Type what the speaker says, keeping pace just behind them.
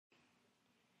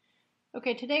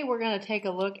Okay, today we're going to take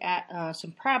a look at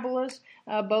some parabolas,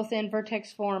 both in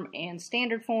vertex form and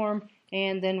standard form,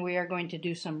 and then we are going to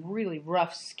do some really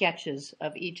rough sketches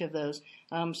of each of those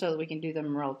so that we can do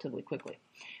them relatively quickly.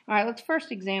 All right, let's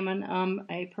first examine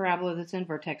a parabola that's in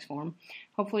vertex form.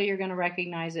 Hopefully you're going to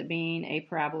recognize it being a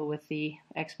parabola with the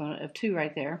exponent of 2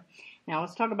 right there. Now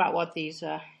let's talk about what these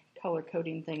color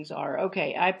coding things are.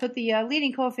 Okay, I put the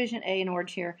leading coefficient A in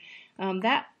orange here.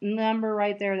 That number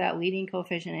right there, that leading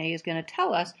coefficient A, is going to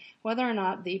tell us whether or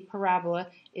not the parabola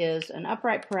is an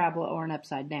upright parabola or an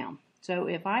upside down. So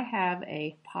if I have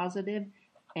a positive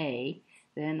A,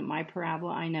 then my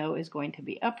parabola I know is going to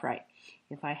be upright.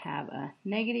 If I have a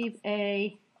negative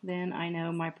A, then I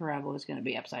know my parabola is going to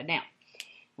be upside down.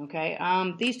 Okay,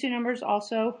 these two numbers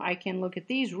also, I can look at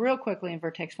these real quickly in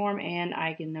vertex form, and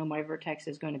I can know my vertex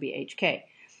is going to be HK.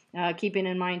 Keeping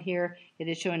in mind here, it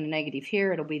is showing a negative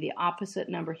here. It'll be the opposite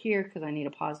number here because I need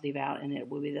a positive out, and it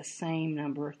will be the same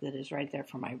number that is right there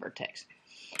for my vertex.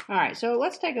 All right, so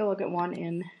let's take a look at one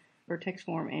in vertex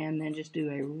form and then just do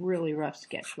a really rough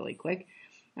sketch really quick.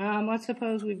 Let's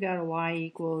suppose we've got a y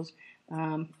equals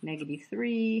negative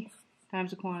 3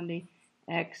 times the quantity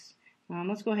x.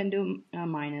 Let's go ahead and do a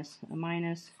minus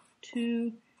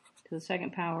 2 to the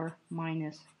second power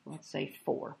minus, let's say,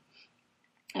 4.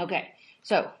 Okay,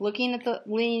 so looking at the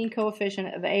leading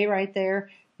coefficient of A right there,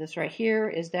 this right here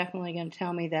is definitely going to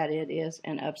tell me that it is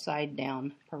an upside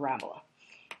down parabola.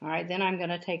 All right, then I'm going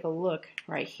to take a look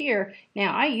right here.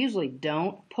 Now, I usually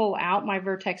don't pull out my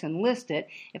vertex and list it.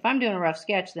 If I'm doing a rough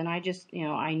sketch, then I just,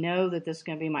 I know that this is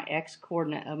going to be my x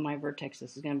coordinate of my vertex.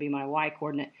 This is going to be my y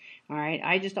coordinate. All right,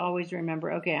 I just always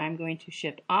remember, okay, I'm going to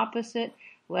shift opposite,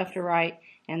 left to right,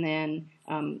 and then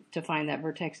to find that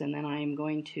vertex, and then I am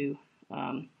going to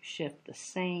shift the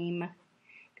same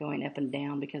going up and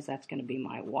down because that's going to be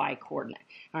my y coordinate.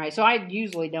 All right, so I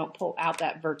usually don't pull out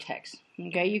that vertex.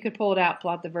 Okay, you could pull it out,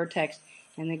 plot the vertex,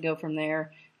 and then go from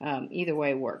there. Either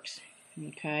way works.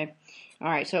 Okay, all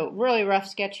right, so really rough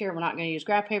sketch here. We're not going to use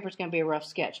graph paper. It's going to be a rough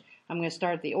sketch. I'm going to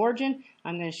start at the origin.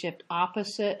 I'm going to shift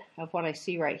opposite of what I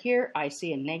see right here. I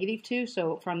see a negative 2,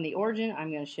 so from the origin,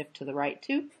 I'm going to shift to the right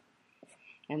 2.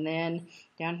 And then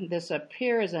down this up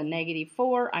here is a negative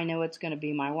 4. I know it's going to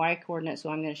be my y coordinate, so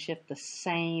I'm going to shift the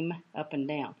same up and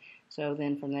down. So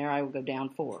then from there I will go down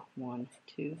 4. 1,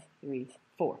 2, 3,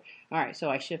 4. All right, so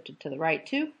I shifted to the right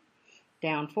 2,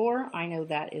 down 4. I know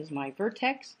that is my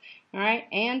vertex. All right,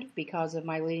 and because of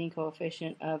my leading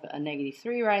coefficient of a negative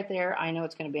 3 right there, I know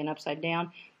it's going to be an upside down.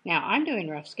 Now I'm doing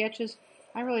rough sketches.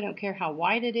 I really don't care how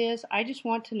wide it is. I just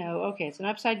want to know, okay, it's an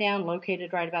upside down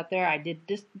located right about there. I did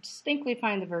distinctly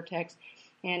find the vertex,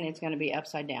 and it's going to be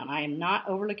upside down. I am not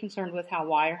overly concerned with how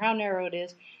wide or how narrow it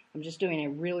is. I'm just doing a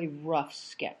really rough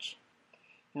sketch.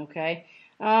 Okay.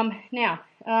 Now,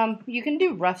 you can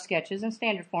do rough sketches in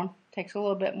standard form. It takes a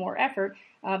little bit more effort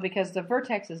because the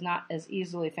vertex is not as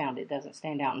easily found. It doesn't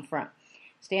stand out in front.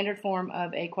 Standard form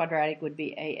of a quadratic would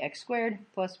be ax squared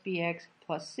plus bx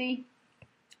plus c.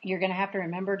 You're going to have to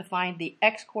remember to find the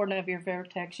x coordinate of your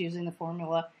vertex using the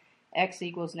formula x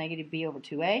equals negative b over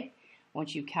 2a.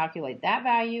 Once you calculate that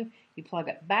value, you plug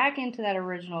it back into that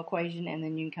original equation, and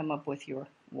then you can come up with your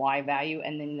y value,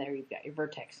 and then there you've got your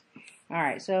vertex. All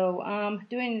right, so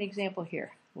doing an example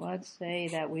here. Let's say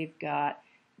that we've got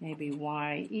maybe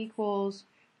y equals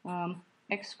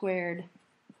x squared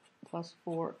plus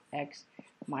 4x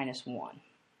minus 1.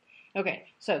 Okay,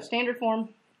 so standard form.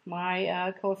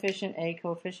 My coefficient, A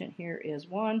coefficient here is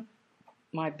 1,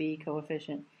 my B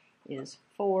coefficient is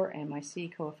 4, and my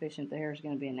C coefficient there is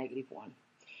going to be a negative 1.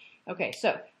 Okay,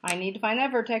 so I need to find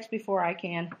that vertex before I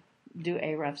can do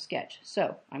a rough sketch.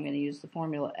 So I'm going to use the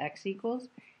formula x equals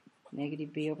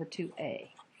negative b over 2a.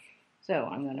 So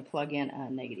I'm going to plug in a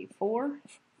negative 4,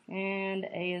 and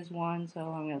a is 1, so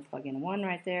I'm going to plug in 1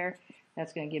 right there.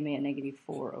 That's going to give me a negative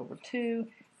 4 over 2.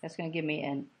 That's going to give me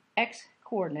an x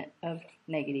coordinate of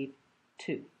negative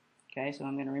 2. Okay, so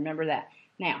I'm going to remember that.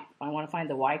 Now, if I want to find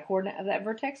the y coordinate of that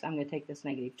vertex, I'm going to take this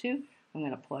negative 2. I'm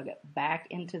going to plug it back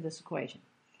into this equation.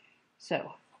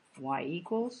 So, y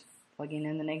equals, plugging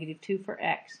in the negative 2 for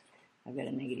x. I've got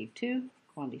a negative 2,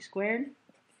 quantity squared,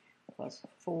 plus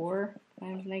 4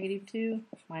 times negative 2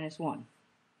 minus 1.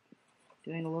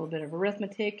 Doing a little bit of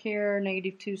arithmetic here.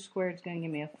 Negative 2 squared is going to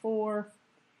give me a 4,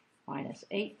 minus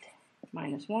 8,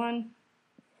 minus 1.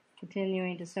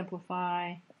 Continuing to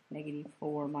simplify, negative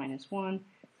 4 minus 1.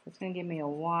 That's going to give me a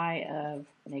y of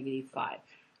negative 5.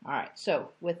 All right,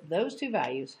 so with those two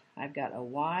values, I've got a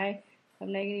y of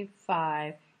negative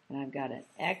 5, and I've got an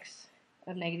x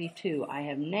of negative 2. I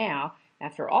have now,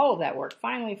 after all of that work,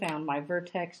 finally found my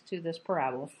vertex to this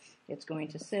parabola. It's going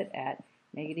to sit at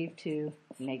 -2,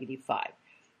 -5.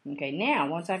 Okay, now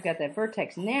once I've got that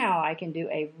vertex, now I can do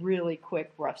a really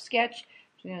quick rough sketch.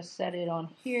 I'm going to set it on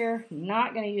here.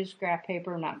 Not going to use graph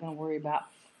paper. I'm not going to worry about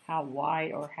how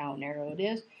wide or how narrow it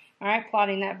is. All right,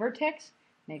 plotting that vertex,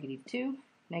 -2,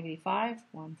 -5,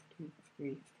 1, 2,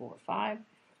 3, 4, 5.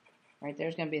 Right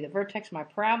there's going to be the vertex of my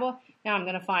parabola. Now I'm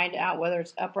going to find out whether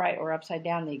it's upright or upside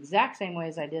down the exact same way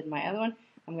as I did in my other one.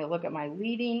 I'm going to look at my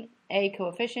leading A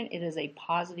coefficient. It is a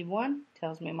 +1.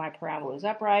 Tells me my parabola is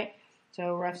upright.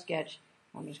 So rough sketch,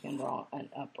 I'm just going to draw an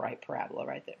upright parabola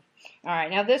right there. All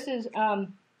right, now this is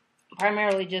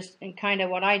primarily just in kind of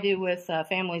what I do with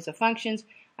families of functions.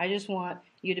 I just want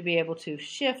you to be able to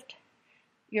shift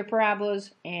your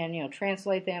parabolas and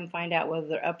translate them, find out whether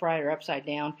they're upright or upside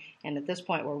down. And at this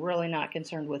point, we're really not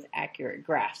concerned with accurate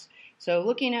graphs. So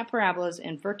looking at parabolas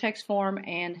in vertex form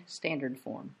and standard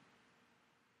form.